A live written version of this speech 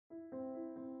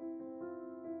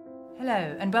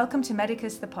Hello, and welcome to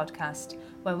Medicus, the podcast,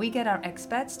 where we get our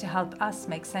experts to help us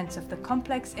make sense of the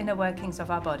complex inner workings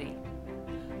of our body.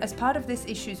 As part of this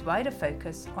issue's wider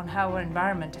focus on how our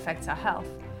environment affects our health,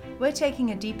 we're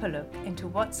taking a deeper look into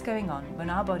what's going on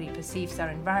when our body perceives our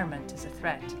environment as a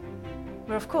threat.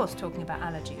 We're of course talking about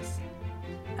allergies.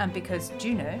 And because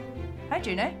Juno, hi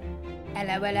Juno,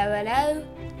 Hello.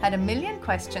 had a million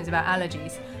questions about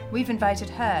allergies, we've invited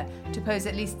her to pose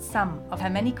at least some of her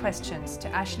many questions to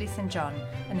Ashley St. John,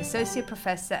 an associate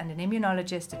professor and an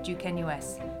immunologist at Duke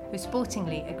NUS, who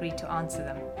sportingly agreed to answer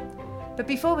them. But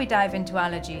before we dive into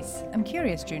allergies, I'm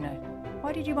curious, Juno,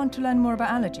 why did you want to learn more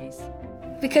about allergies?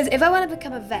 Because if I want to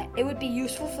become a vet, it would be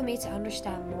useful for me to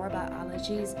understand more about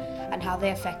allergies and how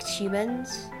they affect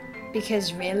humans.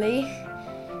 Because really,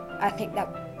 I think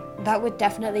that would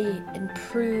definitely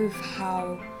improve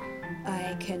how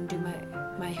I can do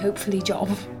my hopefully job.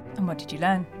 And what did you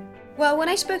learn? Well, when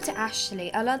I spoke to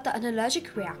Ashley, I learned that an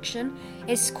allergic reaction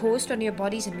is caused when your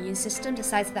body's immune system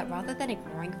decides that rather than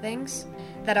ignoring things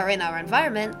that are in our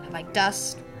environment, like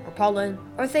dust or pollen,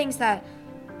 or things that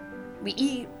we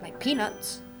eat, like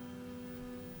peanuts,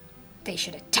 they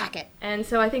should attack it. And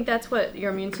so I think that's what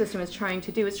your immune system is trying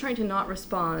to do. It's trying to not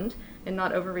respond and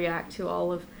not overreact to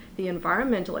all of the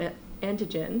environmental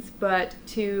antigens, but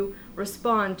to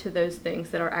respond to those things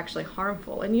that are actually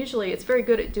harmful. And usually it's very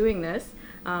good at doing this.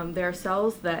 There are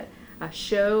cells that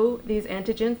show these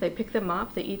antigens, they pick them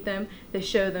up, they eat them, they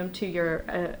show them to your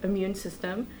immune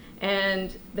system,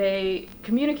 and they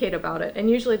communicate about it. And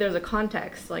usually there's a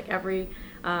context, like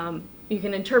you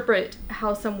can interpret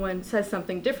how someone says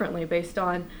something differently based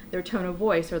on their tone of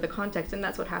voice or the context, and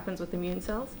that's what happens with immune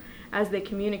cells. As they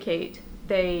communicate,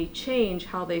 they change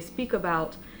how they speak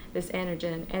about this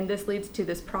antigen, and this leads to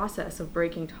this process of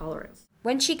breaking tolerance.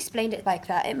 When she explained it like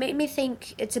that, it made me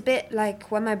think it's a bit like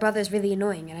when my brother's really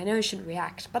annoying and I know I shouldn't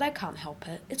react, but I can't help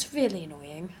it. It's really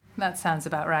annoying. That sounds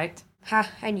about right. Ha,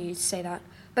 I knew you'd say that.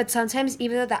 But sometimes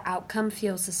even though the outcome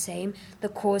feels the same, the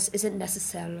cause isn't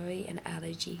necessarily an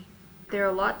allergy. There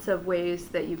are lots of ways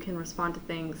that you can respond to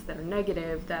things that are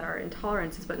negative, that are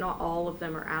intolerances, but not all of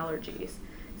them are allergies.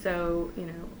 So,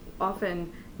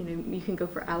 often, you can go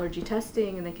for allergy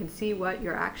testing and they can see what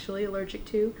you're actually allergic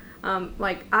to.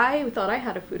 Like I thought I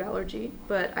had a food allergy,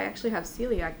 but I actually have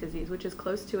celiac disease, which is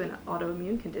close to an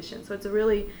autoimmune condition. So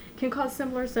can cause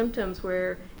similar symptoms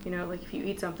where, like if you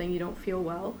eat something, you don't feel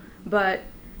well, but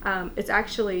it's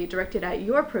actually directed at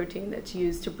your protein that's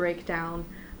used to break down,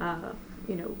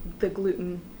 the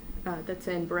gluten that's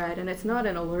in bread. And it's not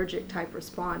an allergic type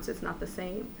response. It's not the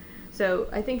same. So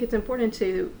I think it's important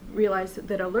to realize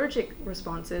that allergic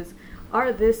responses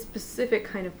are this specific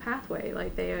kind of pathway.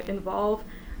 Like they involve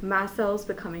mast cells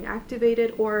becoming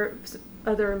activated or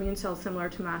other immune cells similar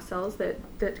to mast cells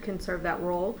that can serve that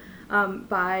role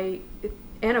by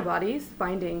antibodies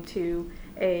binding to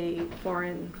a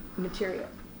foreign material.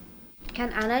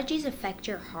 Can allergies affect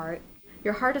your heart?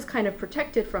 Your heart is kind of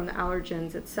protected from the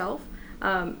allergens itself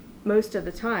most of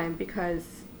the time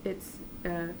because it's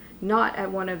not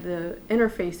at one of the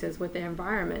interfaces with the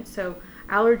environment. So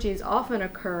allergies often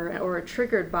occur or are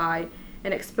triggered by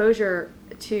an exposure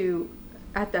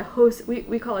at the host,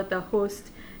 we call it the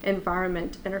host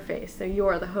environment interface. So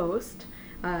you're the host,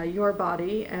 your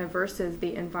body versus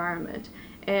the environment.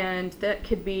 And that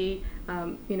could be,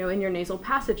 in your nasal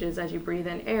passages as you breathe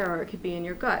in air, or it could be in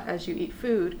your gut as you eat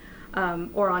food,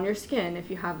 or on your skin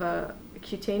if you have a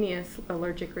cutaneous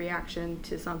allergic reaction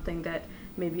to something that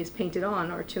maybe is painted on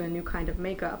or to a new kind of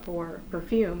makeup or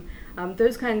perfume.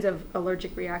 Those kinds of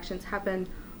allergic reactions happen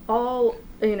all,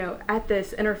 at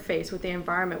this interface with the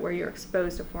environment where you're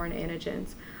exposed to foreign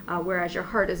antigens, whereas your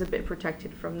heart is a bit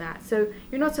protected from that. So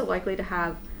you're not so likely to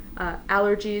have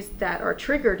allergies that are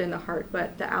triggered in the heart,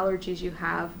 but the allergies you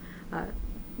have,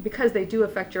 because they do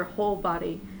affect your whole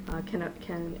body,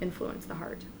 can influence the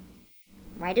heart.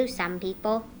 Why do some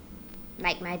people,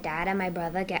 like my dad and my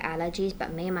brother, get allergies,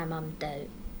 but me and my mom don't?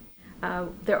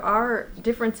 There are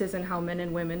differences in how men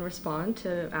and women respond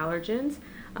to allergens.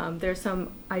 There's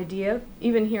some idea,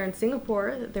 even here in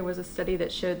Singapore, there was a study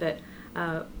that showed that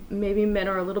maybe men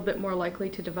are a little bit more likely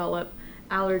to develop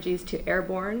allergies to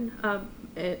airborne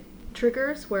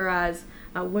triggers, whereas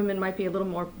women might be a little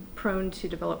more prone to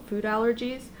develop food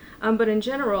allergies. But in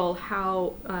general,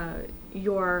 how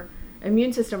your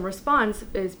immune system responds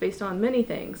is based on many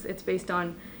things. It's based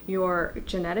on your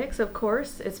genetics, of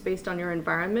course. It's based on your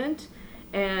environment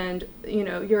and,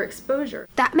 your exposure.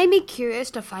 That made me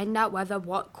curious to find out whether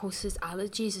what causes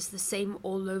allergies is the same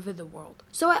all over the world.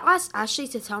 So I asked Ashley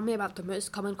to tell me about the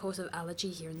most common cause of allergy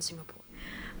here in Singapore.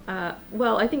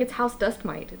 Well, I think it's house dust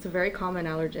mite. It's a very common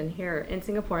allergen here in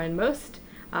Singapore, and most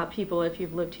people, if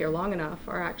you've lived here long enough,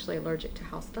 are actually allergic to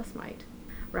house dust mite.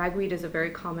 Ragweed is a very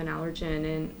common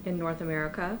allergen in North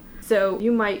America. So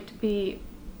you might be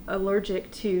allergic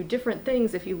to different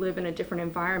things if you live in a different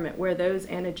environment where those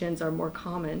antigens are more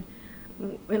common.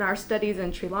 In our studies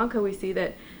in Sri Lanka, we see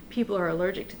that people are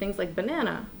allergic to things like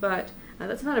banana, but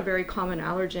that's not a very common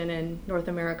allergen in North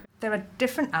America. There are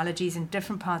different allergies in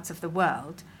different parts of the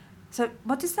world. So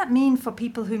what does that mean for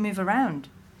people who move around?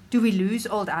 Do we lose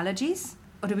old allergies,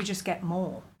 or do we just get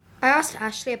more? I asked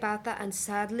Ashley about that, and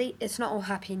sadly, it's not all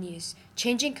happy news.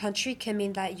 Changing country can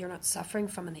mean that you're not suffering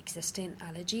from an existing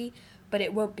allergy, but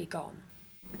it won't be gone.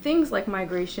 Things like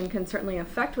migration can certainly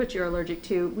affect what you're allergic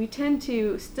to. We tend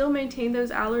to still maintain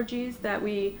those allergies that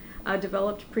we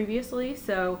developed previously.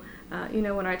 So,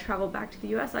 when I travel back to the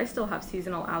US, I still have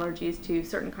seasonal allergies to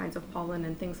certain kinds of pollen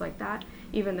and things like that,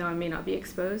 even though I may not be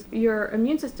exposed. Your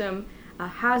immune system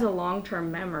has a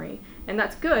long-term memory, and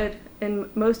that's good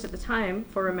and most of the time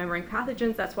for remembering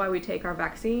pathogens. That's why we take our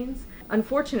vaccines.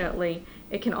 Unfortunately,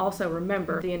 it can also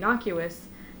remember the innocuous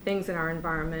things in our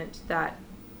environment that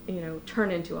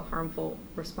turn into a harmful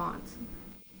response.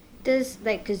 Does,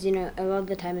 because a lot of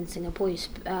the time in Singapore,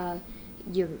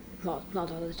 you're well,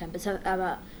 not all the time, but a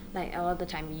lot of the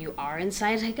time you are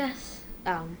inside, I guess,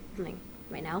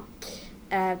 right now.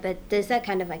 But does that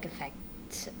kind of affect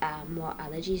what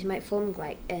allergies you might form?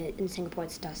 In Singapore,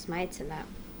 it's dust mites, and that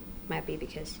might be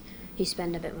because you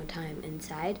spend a bit more time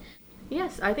inside.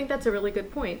 Yes, I think that's a really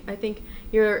good point. I think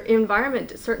your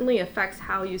environment certainly affects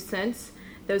how you sense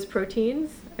those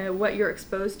proteins, what you're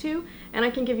exposed to. And I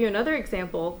can give you another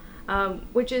example,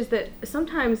 which is that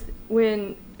sometimes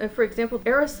when, for example,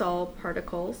 aerosol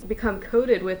particles become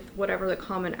coated with whatever the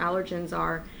common allergens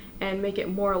are and make it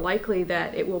more likely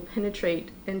that it will penetrate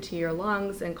into your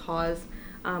lungs and cause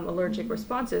allergic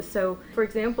responses. So, for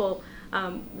example,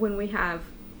 when we have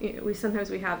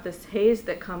sometimes we have this haze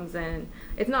that comes in.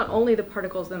 It's not only the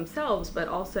particles themselves, but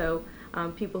also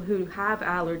people who have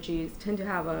allergies tend to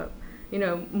have a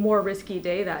more risky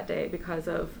day that day because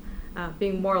of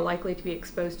being more likely to be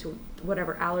exposed to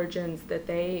whatever allergens that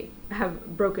they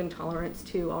have broken tolerance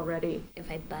to already.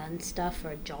 If I burn stuff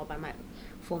for a job, I might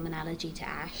form an allergy to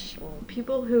ash. Or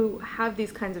people who have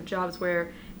these kinds of jobs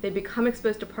where they become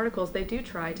exposed to particles, they do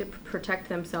try to protect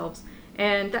themselves.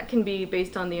 And that can be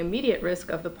based on the immediate risk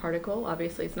of the particle.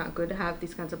 Obviously, it's not good to have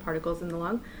these kinds of particles in the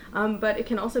lung. But it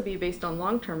can also be based on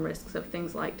long-term risks of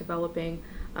things like developing,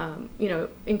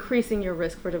 increasing your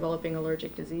risk for developing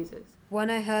allergic diseases. When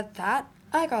I heard that,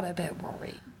 I got a bit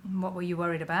worried. What were you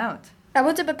worried about? I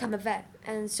want to become a vet,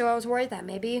 and so I was worried that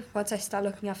maybe once I start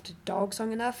looking after dogs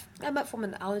long enough, I might form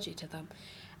an allergy to them.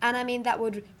 And that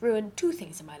would ruin two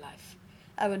things in my life.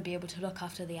 I wouldn't be able to look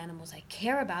after the animals I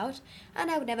care about, and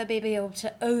I would never be able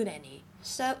to own any.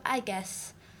 So I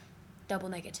guess double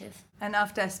negative. And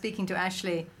after speaking to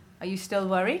Ashley, are you still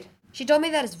worried? She told me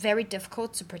that it's very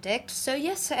difficult to predict, so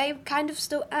yes, I kind of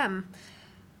still am.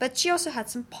 But she also had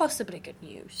some possibly good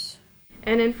news.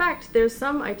 And in fact, there's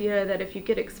some idea that if you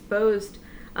get exposed,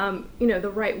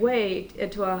 the right way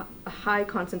into a high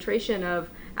concentration of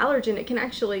allergen, it can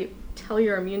actually tell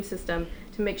your immune system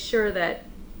to make sure that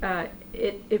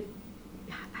it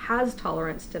has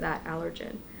tolerance to that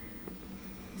allergen.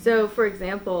 So, for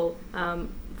example,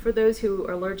 for those who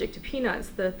are allergic to peanuts,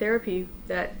 the therapy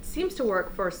that seems to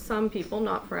work for some people,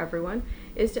 not for everyone,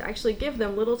 is to actually give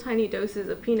them little tiny doses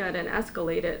of peanut and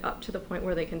escalate it up to the point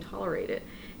where they can tolerate it.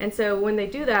 And so when they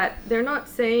do that, they're not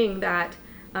saying that,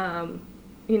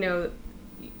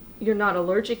 you're not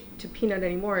allergic to peanut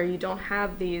anymore, you don't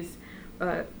have these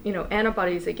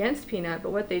antibodies against peanut,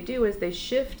 but what they do is they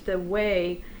shift the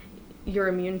way your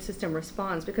immune system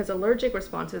responds, because allergic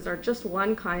responses are just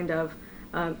one kind of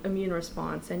immune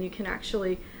response, and you can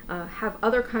actually have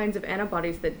other kinds of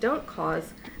antibodies that don't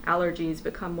cause allergies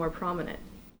become more prominent.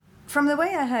 From the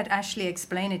way I heard Ashley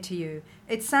explain it to you,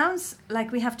 it sounds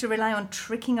like we have to rely on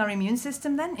tricking our immune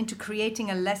system then into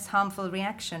creating a less harmful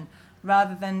reaction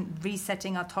rather than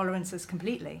resetting our tolerances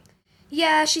completely.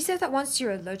 Yeah, she said that once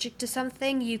you're allergic to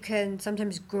something, you can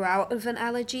sometimes grow out of an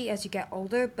allergy as you get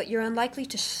older, but you're unlikely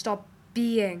to stop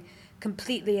being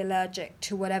completely allergic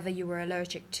to whatever you were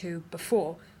allergic to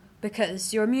before,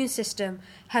 because your immune system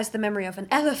has the memory of an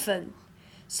elephant.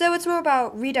 So it's more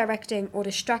about redirecting or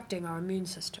distracting our immune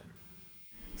system.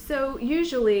 So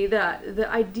usually the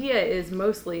idea is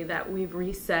mostly that we've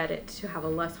reset it to have a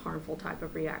less harmful type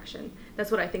of reaction.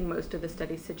 That's what I think most of the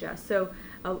studies suggest. So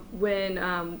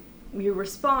when you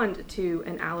respond to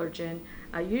an allergen,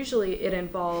 usually it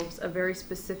involves a very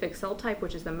specific cell type,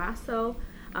 which is the mast cell,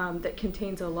 that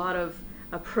contains a lot of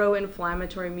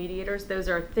pro-inflammatory mediators. Those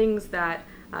are things that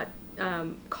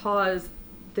cause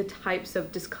the types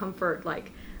of discomfort,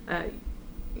 like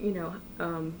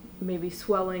maybe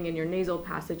swelling in your nasal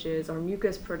passages or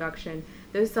mucus production,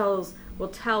 those cells will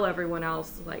tell everyone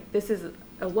else, like, this is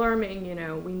alarming,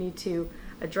 we need to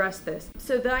address this.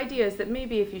 So the idea is that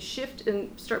maybe if you shift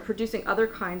and start producing other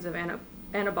kinds of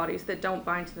antibodies that don't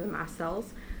bind to the mast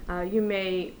cells, you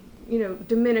may,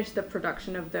 diminish the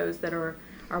production of those that are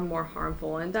more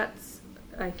harmful. And that's,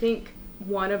 I think,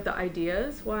 one of the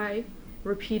ideas why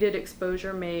repeated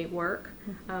exposure may work,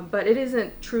 but it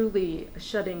isn't truly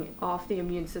shutting off the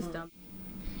immune system.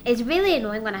 It's really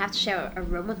annoying when I have to share a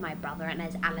room with my brother and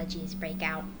his allergies break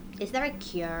out. Is there a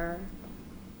cure?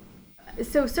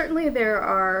 So certainly there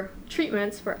are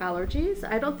treatments for allergies.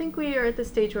 I don't think we are at the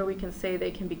stage where we can say they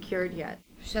can be cured yet.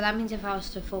 So that means if I was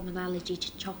to form an allergy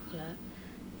to chocolate,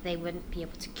 they wouldn't be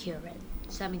able to cure it.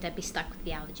 So that means I'd be stuck with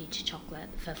the allergy to chocolate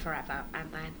for forever,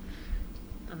 and then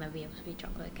I'll never be able to be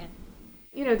chocolate again.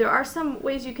 There are some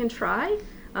ways you can try.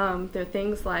 There are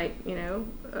things like,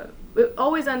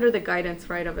 always under the guidance,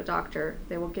 right, of a doctor.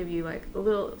 They will give you like a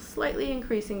little slightly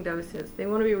increasing doses. They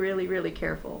want to be really, really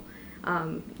careful.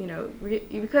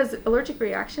 Because allergic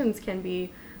reactions can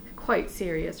be quite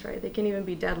serious, right? They can even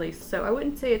be deadly. So I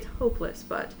wouldn't say it's hopeless,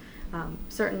 but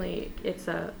certainly it's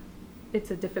a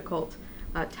difficult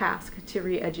task to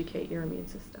re-educate your immune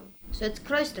system. So it's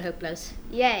close to hopeless.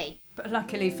 Yay! But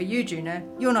luckily for you, Juno,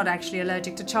 you're not actually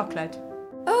allergic to chocolate.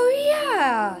 Oh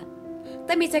yeah!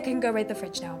 That means I can go raid the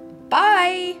fridge now.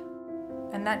 Bye!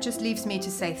 And that just leaves me to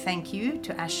say thank you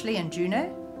to Ashley and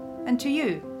Juno, and to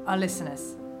you, our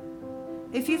listeners.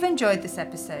 If you've enjoyed this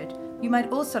episode, you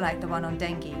might also like the one on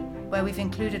dengue, where we've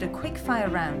included a quick fire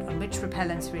round on which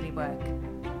repellents really work.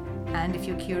 And if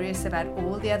you're curious about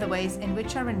all the other ways in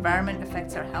which our environment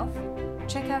affects our health,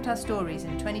 check out our stories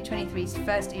in 2023's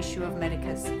first issue of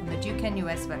Medicus on the Duke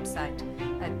NUS website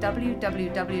at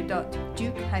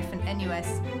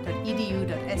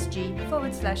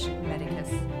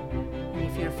www.duke-nus.edu.sg/Medicus. And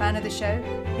if you're a fan of the show,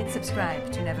 hit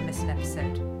subscribe to never miss an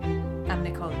episode. I'm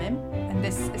Nicole Lim, and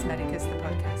this is Medicus the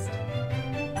podcast.